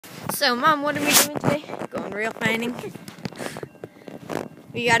So, Mom, what are we doing today? Going rail fanning.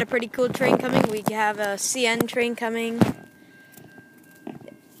 We got a pretty cool train coming. We have a CN train coming.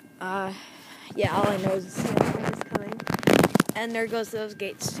 Yeah, all I know is the CN train is coming. And there goes those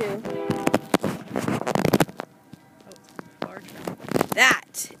gates, too.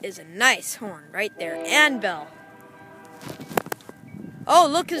 That is a nice horn right there. And bell. Oh,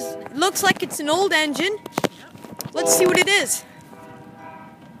 looks like it's an old engine. Let's see what it is.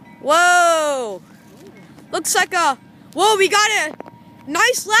 Whoa! Looks like a... Whoa, we got a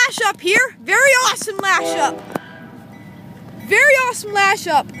nice lash up here. Very awesome lash up. Very awesome lash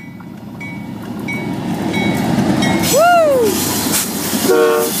up. Woo!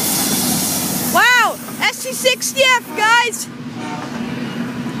 Wow! SC60F, guys!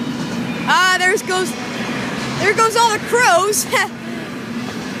 There goes all the crows.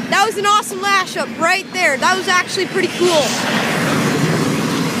 That was an awesome lash up right there. That was actually pretty cool.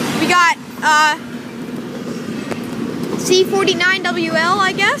 We got C49WL,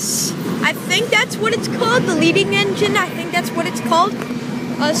 I guess. I think that's what it's called. The leading engine, I think that's what it's called.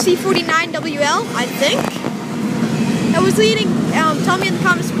 C49WL, I think. That was leading. Tell me in the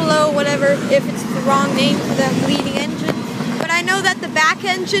comments below, whatever, if it's the wrong name for the leading engine. But I know that the back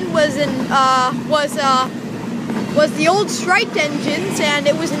engine was the old striped engines, and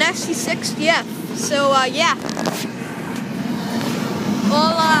it was an SC60F. So yeah.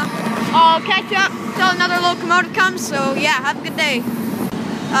 Well, I'll catch up till another locomotive comes. So yeah, have a good day.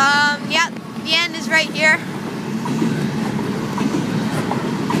 Yeah, the end is right here.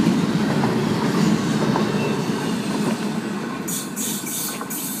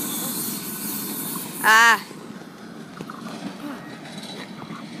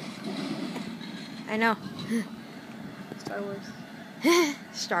 I know. Star Wars.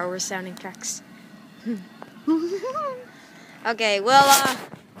 Star Wars sounding tracks. Okay, well,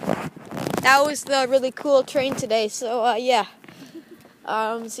 that was the really cool train today, so, yeah.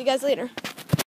 See you guys later.